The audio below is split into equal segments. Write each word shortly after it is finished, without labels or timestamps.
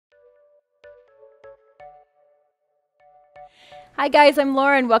Hi guys, I'm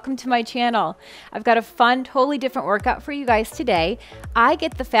Lauren. Welcome to my channel. I've got a fun, totally different workout for you guys today. I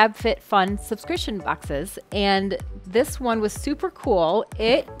get the FabFitFun subscription boxes, and this one was super cool.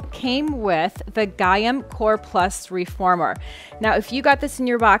 It came with the GAIAM CorePlus Reformer. Now, if you got this in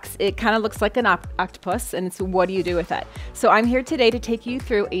your box, it kind of looks like an octopus, and so what do you do with it? So I'm here today to take you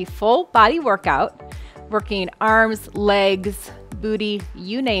through a full body workout, working arms, legs, booty,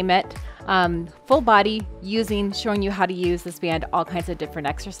 you name it. Full body, showing you how to use this band, all kinds of different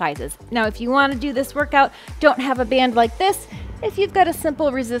exercises. Now, if you want to do this workout, don't have a band like this. If you've got a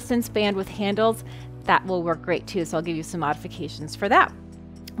simple resistance band with handles, that will work great too. So I'll give you some modifications for that.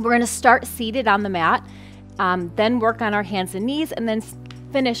 We're going to start seated on the mat, then work on our hands and knees, and then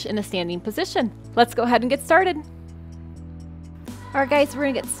finish in a standing position. Let's go ahead and get started. All right, guys, we're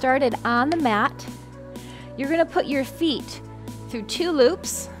going to get started on the mat. You're going to put your feet through 2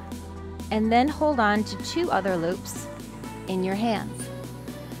 loops, and then hold on to 2 other loops in your hands.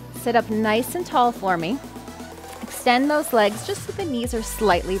 Sit up nice and tall for me. Extend those legs just so the knees are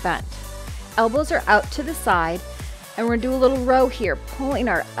slightly bent. Elbows are out to the side, and we're gonna do a little row here, pulling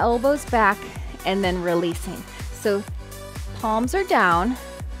our elbows back and then releasing. So palms are down.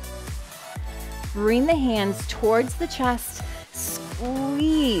 Bring the hands towards the chest.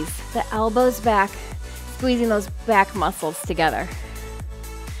 Squeeze the elbows back, squeezing those back muscles together.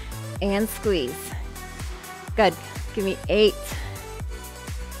 And squeeze. Good. Give me 8.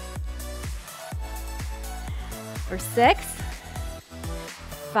 For 6.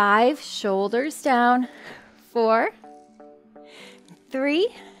 5. Shoulders down. 4. 3.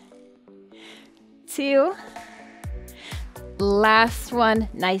 2. Last one.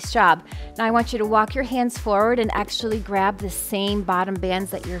 Nice job. Now I want you to walk your hands forward and actually grab the same bottom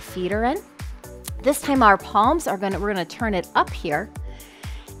bands that your feet are in. This time our palms are we're gonna turn it up here.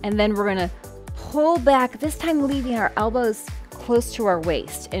 And then we're gonna pull back, this time leaving our elbows close to our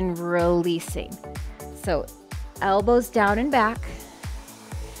waist and releasing. So elbows down and back,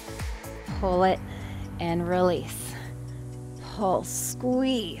 pull it and release. Pull,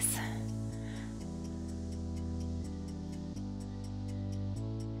 squeeze.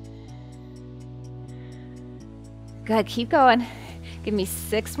 Good, keep going. Give me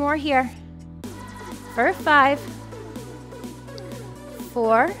 6 more here. For 5.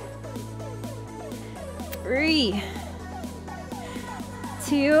 4, 3,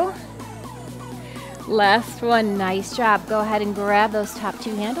 2, last one. Nice job. Go ahead and grab those top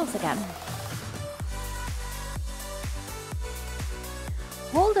 2 handles again.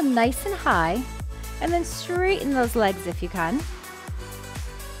 Hold them nice and high, and then straighten those legs if you can.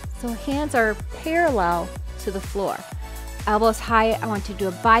 So hands are parallel to the floor. Elbows high. I want you to do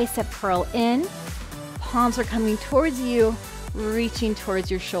a bicep curl in. Palms are coming towards you, reaching towards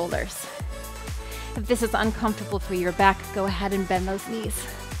your shoulders. If this is uncomfortable for your back, go ahead and bend those knees.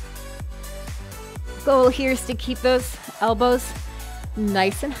 Goal here is to keep those elbows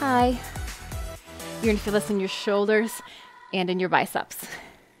nice and high. You're gonna feel this in your shoulders and in your biceps.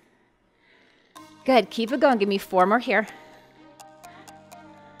 Good, keep it going. Give me 4 more here.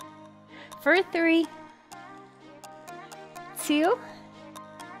 For 3, 2,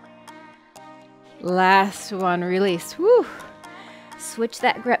 last one, release. Woo. Switch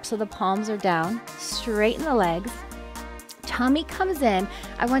that grip so the palms are down. Straighten the legs. Tummy comes in.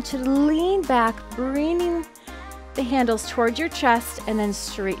 I want you to lean back, bringing the handles towards your chest and then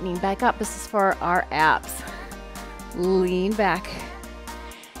straightening back up. This is for our abs. Lean back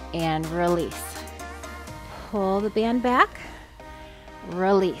and release. Pull the band back.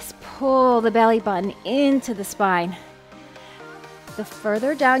 Release. Pull the belly button into the spine. The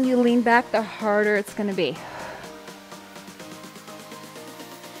further down you lean back, the harder it's going to be.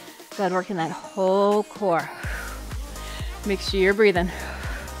 Good, working that whole core. Make sure you're breathing.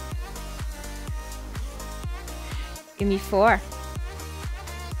 Give me 4,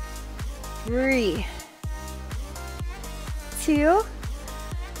 3, 2,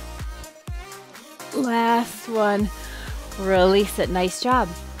 last one. Release it. Nice job.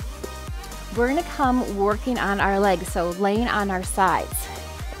 We're gonna come working on our legs, so laying on our sides.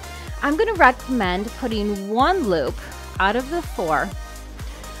 I'm gonna recommend putting 1 loop out of the 4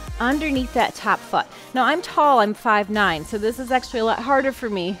 underneath that top foot. Now I'm tall, I'm 5'9", so this is actually a lot harder for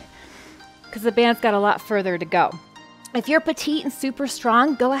me because the band's got a lot further to go. If you're petite and super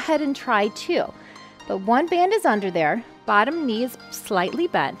strong, go ahead and try 2. But 1 band is under there, bottom knee is slightly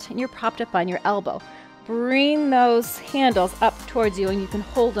bent, and you're propped up on your elbow. Bring those handles up towards you and you can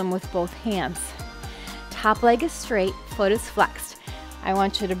hold them with both hands. Top leg is straight, foot is flexed. I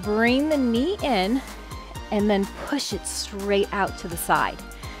want you to bring the knee in and then push it straight out to the side.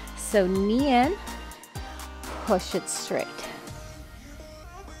 So knee in, push it straight.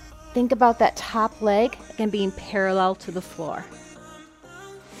 Think about that top leg again being parallel to the floor.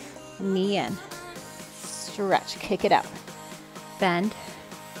 Knee in, stretch, kick it out, bend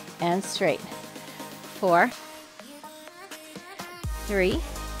and straight. 4, 3,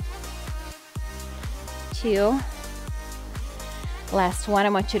 2, last one. I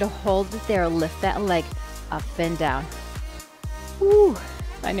want you to hold it there, lift that leg up and down. Woo,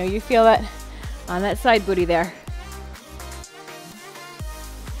 I know you feel that on that side booty there.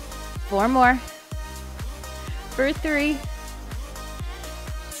 4 more. For 3,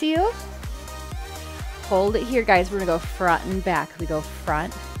 2, hold it here, guys. We're gonna go front and back. We go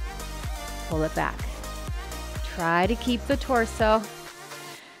front, pull it back. Try to keep the torso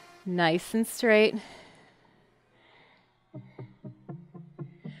nice and straight.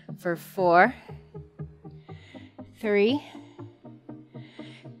 For 4, 3,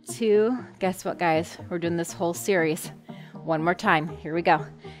 2, guess what, guys? We're doing this whole series. One more time, here we go.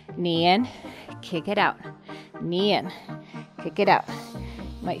 Knee in, kick it out. Knee in, kick it out.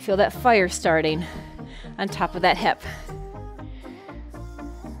 Might feel that fire starting on top of that hip.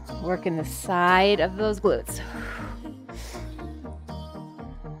 Working the side of those glutes.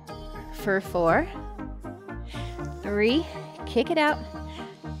 For 4, 3, kick it out.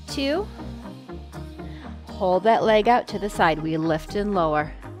 2, hold that leg out to the side. We lift and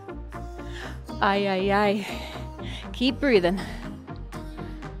lower. Ay, ay, ay. Keep breathing.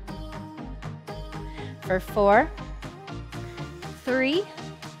 For 4, 3,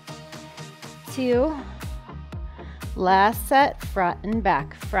 2, last set, front and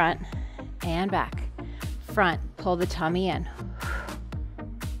back, front and back, front, pull the tummy in.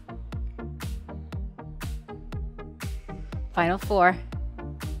 Final 4,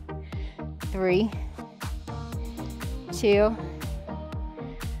 3, 2,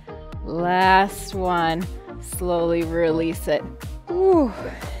 last one, slowly release it. Ooh,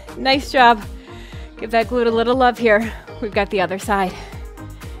 nice job. Give that glute a little love here. We've got the other side.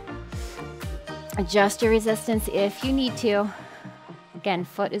 Adjust your resistance if you need to. Again,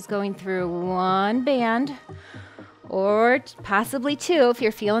 foot is going through one band or possibly 2 if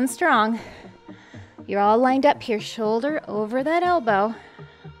you're feeling strong. You're all lined up here, shoulder over that elbow.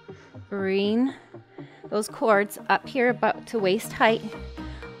 Bring those cords up here about to waist height.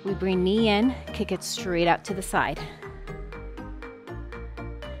 We bring knee in, kick it straight out to the side.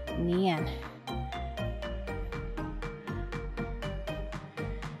 Knee in.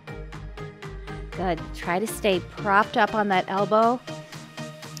 Good. Try to stay propped up on that elbow.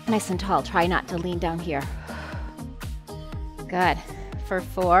 Nice and tall. Try not to lean down here. Good. For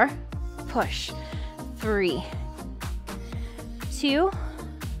 4, push. 3, 2,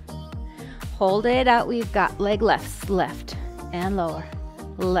 hold it out. We've got leg lifts, lift and lower,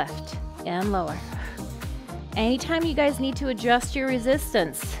 lift and lower. Anytime you guys need to adjust your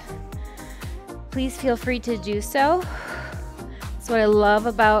resistance, please feel free to do so. That's what I love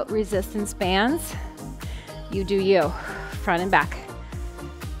about resistance bands. You do you, front and back.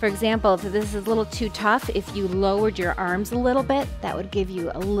 For example, if this is a little too tough, if you lowered your arms a little bit, that would give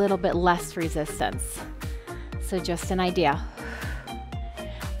you a little bit less resistance. So just an idea.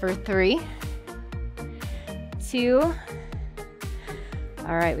 For 3, 2, all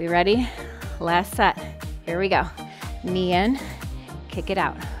right, we ready? Last set, here we go. Knee in, kick it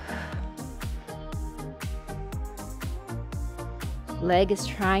out. Leg is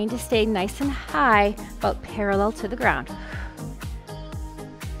trying to stay nice and high, about parallel to the ground.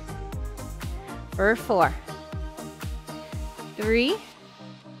 For 4, 3,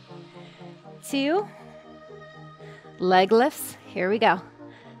 2, leg lifts, here we go,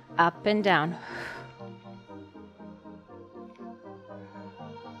 up and down.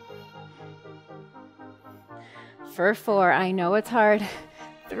 For 4, I know it's hard.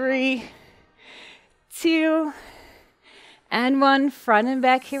 3, 2, and 1, front and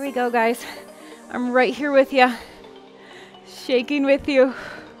back, here we go, guys. I'm right here with you, shaking with you.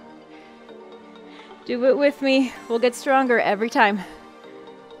 Do it with me. We'll get stronger every time.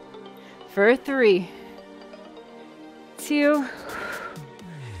 For 3, 2,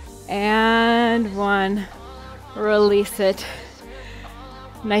 and 1. Release it.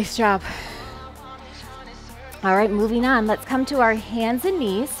 Nice job. All right, moving on. Let's come to our hands and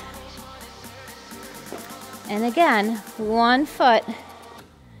knees. And again, one foot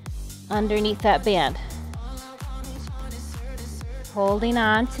underneath that band. Holding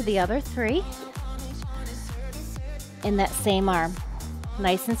on to the other 3. In that same arm.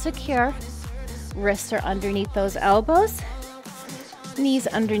 Nice and secure. Wrists are underneath those elbows. Knees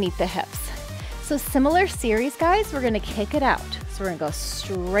underneath the hips. So similar series, guys, we're gonna kick it out. So we're gonna go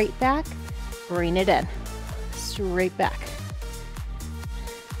straight back, bring it in. Straight back.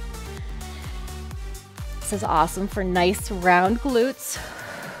 This is awesome for nice round glutes.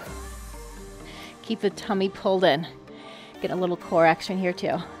 Keep the tummy pulled in. Get a little core action here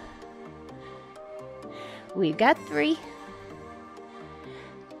too. We've got 3,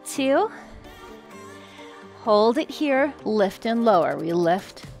 2, hold it here, lift and lower. We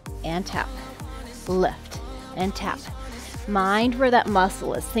lift and tap, lift and tap. Mind where that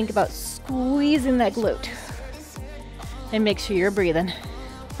muscle is. Think about squeezing that glute. And make sure you're breathing.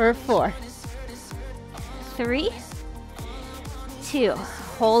 For 4, 3, 2.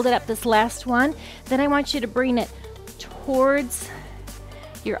 Hold it up this last one. Then I want you to bring it towards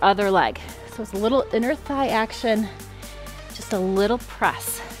your other leg. So it's a little inner thigh action, just a little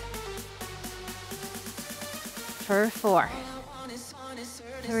press. For 4,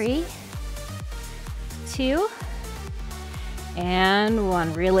 3, 2, and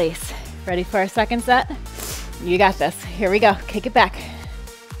 1. Release. Ready for our second set? You got this. Here we go. Kick it back.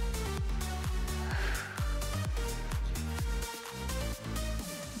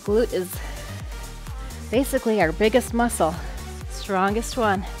 Glute is basically our biggest muscle, strongest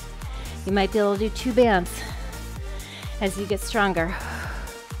one. You might be able to do 2 bands as you get stronger.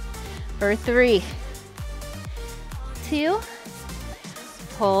 For 3, 2,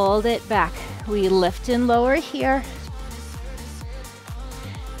 hold it back. We lift and lower here.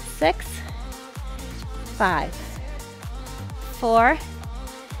 6, 5, 4,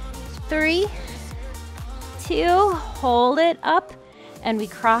 3, 2, hold it up, and we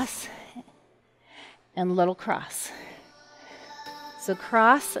cross and little cross. So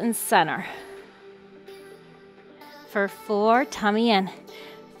cross and center. For 4, tummy in.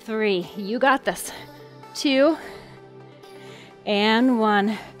 3, you got this. 2, and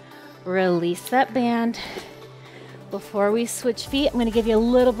 1. Release that band. Before we switch feet, I'm gonna give you a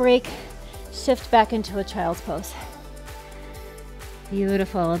little break. Shift back into a child's pose.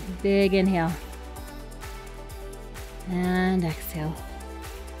 Beautiful, big inhale. And exhale.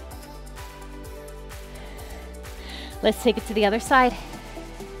 Let's take it to the other side.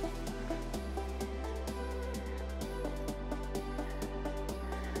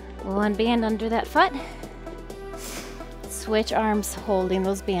 One band under that foot. Switch arms, holding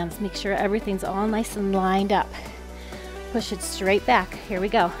those bands. Make sure everything's all nice and lined up. Push it straight back. Here we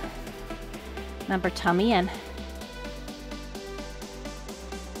go. Remember, tummy in.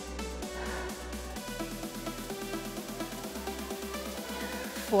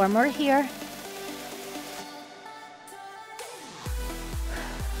 Four more here.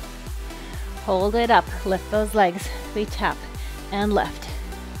 Hold it up, lift those legs. We tap and lift.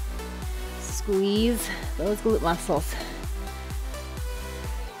 Squeeze those glute muscles.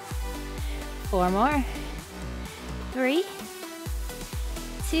 4 more. 3,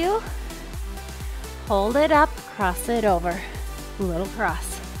 2, hold it up, cross it over. Little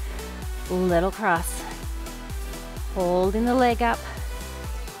cross, little cross. Holding the leg up.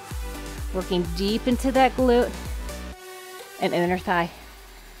 Working deep into that glute and inner thigh.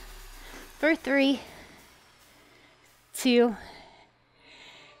 For 3, 2,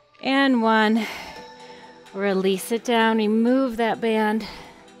 and 1. Release it down, remove that band,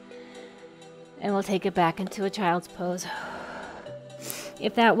 and we'll take it back into a child's pose.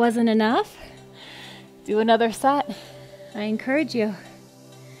 If that wasn't enough, do another set. I encourage you.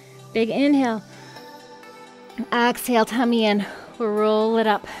 Big inhale. Exhale, tummy in. We'll roll it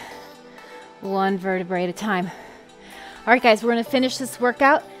up. 1 vertebrae at a time. All right, guys, we're gonna finish this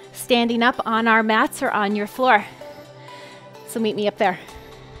workout standing up on our mats or on your floor. So meet me up there.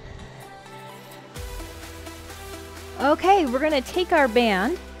 Okay, we're gonna take our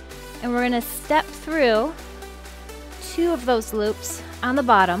band and we're gonna step through 2 of those loops on the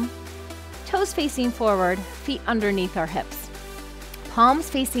bottom, toes facing forward, feet underneath our hips. Palms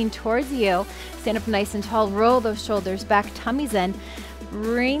facing towards you, stand up nice and tall, roll those shoulders back, tummies in,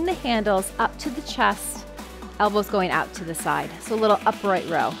 bring the handles up to the chest, elbows going out to the side. So a little upright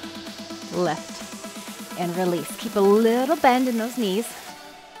row. Lift and release. Keep a little bend in those knees.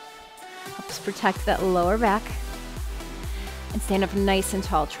 Helps protect that lower back. And stand up nice and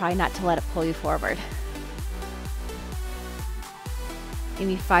tall. Try not to let it pull you forward. Give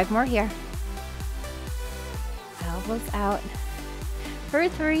me 5 more here. Elbows out. For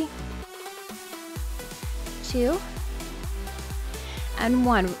 3, 2, and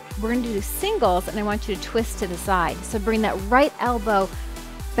 1. We're going to do singles, and I want you to twist to the side. So bring that right elbow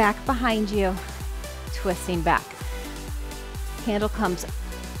back behind you, twisting back. Handle comes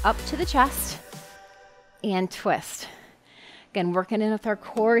up to the chest, and twist. Again, working in with our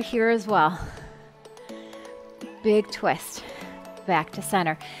core here as well. Big twist, back to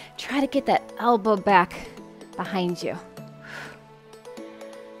center. Try to get that elbow back behind you.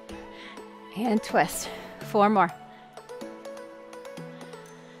 And twist. 4 more.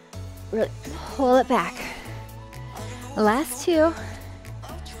 Really pull it back. Last 2.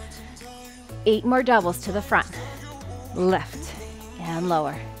 8 more doubles to the front. Lift and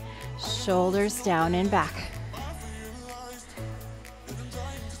lower. Shoulders down and back.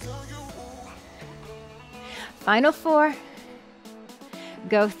 Final 4.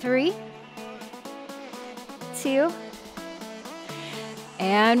 Go 3, 2,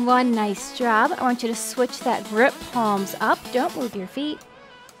 and 1. Nice job. I want you to switch that grip, palms up. Don't move your feet.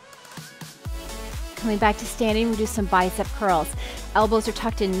 Coming back to standing, we'll do some bicep curls. Elbows are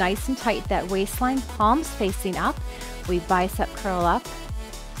tucked in nice and tight, that waistline, palms facing up. We bicep curl up,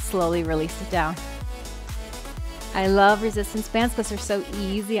 slowly release it down. I love resistance bands because they're so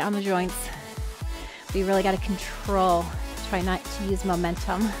easy on the joints. But you really got to control. Try not to use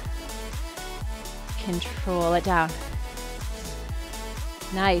momentum. Control it down.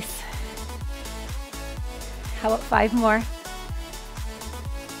 Nice. How about 5 more?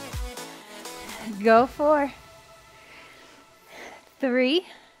 Go 4, 3,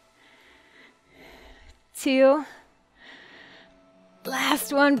 2,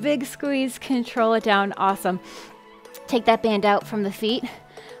 last 1, big squeeze, control it down, awesome. Take that band out from the feet.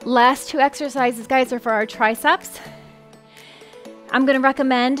 Last 2 exercises, guys, are for our triceps. I'm gonna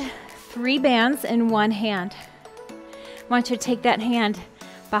recommend 3 bands in 1 hand. I want you to take that hand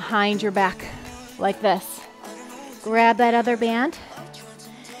behind your back like this. Grab that other band.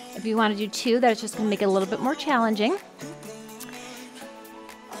 If you want to do 2, that's just going to make it a little bit more challenging.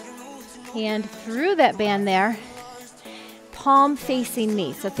 Hand through that band there, palm facing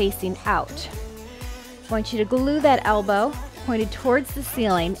me, so facing out. I want you to glue that elbow pointed towards the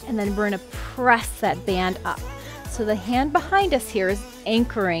ceiling, and then we're going to press that band up. So the hand behind us here is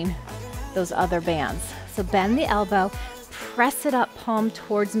anchoring those other bands. So bend the elbow, press it up, palm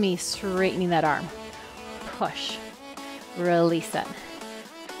towards me, straightening that arm. Push, release it.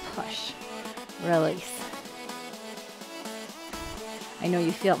 Push, release. I know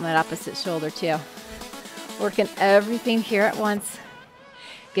you feel it in that opposite shoulder too. Working everything here at once.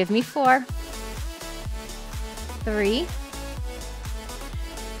 Give me 4, 3,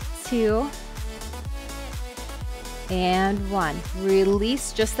 2, and 1.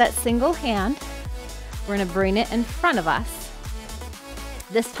 Release just that single hand. We're going to bring it in front of us.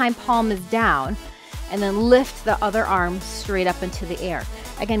 This time palm is down, and then lift the other arm straight up into the air.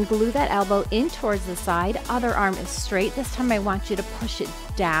 Again, glue that elbow in towards the side. Other arm is straight. This time I want you to push it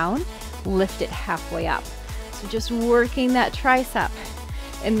down, lift it halfway up. So just working that tricep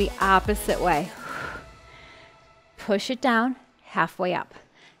in the opposite way. Push it down, halfway up.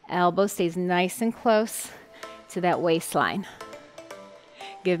 Elbow stays nice and close to that waistline.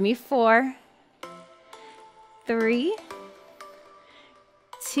 Give me 4, 3,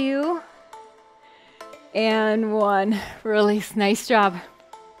 2, and 1. Release. Nice job.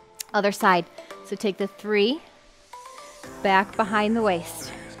 Other side. So take the 3 back behind the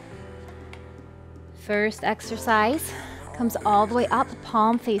waist. First exercise comes all the way up,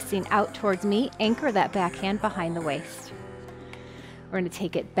 palm facing out towards me. Anchor that back hand behind the waist. We're going to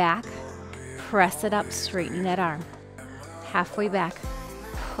take it back, press it up, straightening that arm. Halfway back,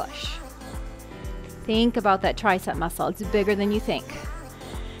 push. Think about that tricep muscle. It's bigger than you think.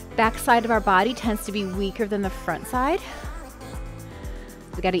 Back side of our body tends to be weaker than the front side.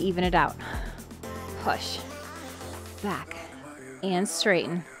 We got to even it out. Push, back, and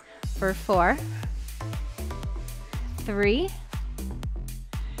straighten for 4, 3,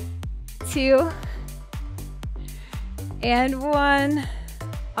 2, and 1.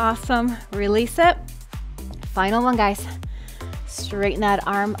 Awesome. Release it. Final one, guys. Straighten that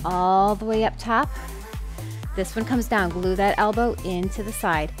arm all the way up top. This one comes down. Glue that elbow into the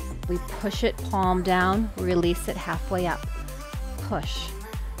side. We push it, palm down, release it halfway up. Push,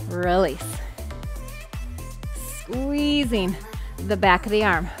 release. Squeezing the back of the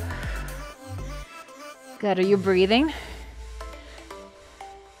arm. Good. Are you breathing?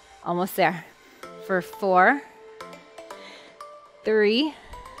 Almost there. For 4, 3,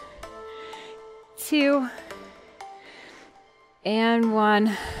 2, and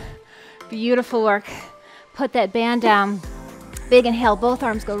 1. Beautiful work. Put that band down. Big inhale. Both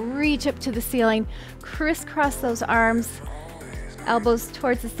arms go reach up to the ceiling. Crisscross those arms. Elbows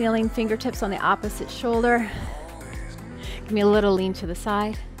towards the ceiling. Fingertips on the opposite shoulder. Give me a little lean to the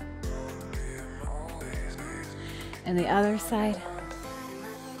side. And the other side.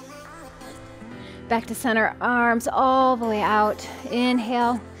 Back to center. Arms all the way out.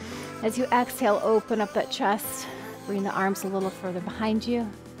 Inhale. As you exhale, open up that chest. Bring the arms a little further behind you.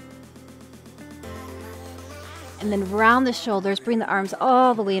 And then round the shoulders, bring the arms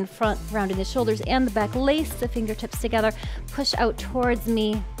all the way in front, rounding the shoulders and the back. Lace the fingertips together, push out towards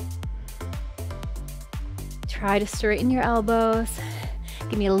me. Try to straighten your elbows.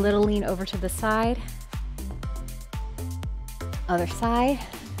 Give me a little lean over to the side. Other side.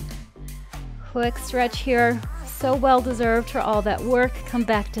 Quick stretch here. So well deserved for all that work. Come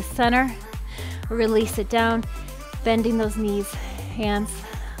back to center. Release it down, bending those knees, hands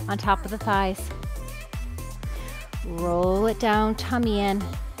on top of the thighs. Roll it down, tummy in.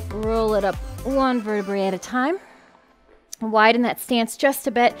 Roll it up one vertebrae at a time. Widen that stance just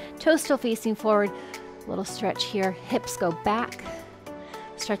a bit. Toes still facing forward. A little stretch here. Hips go back.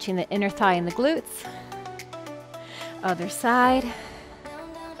 Stretching the inner thigh and the glutes. Other side.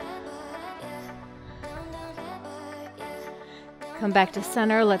 Come back to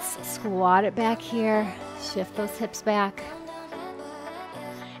center. Let's squat it back here. Shift those hips back.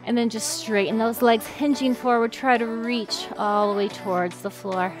 And then just straighten those legs, hinging forward. Try to reach all the way towards the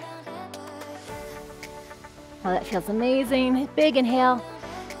floor. Oh, that feels amazing. Big inhale.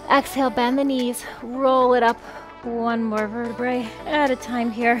 Exhale, bend the knees. Roll it up. One more vertebrae at a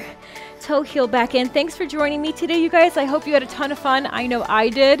time here. Toe heel back in. Thanks for joining me today, you guys. I hope you had a ton of fun. I know I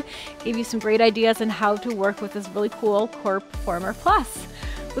did. Gave you some great ideas on how to work with this really cool Core Reformer Plus.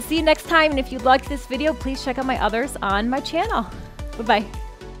 We'll see you next time. And if you liked this video, please check out my others on my channel. Bye-bye.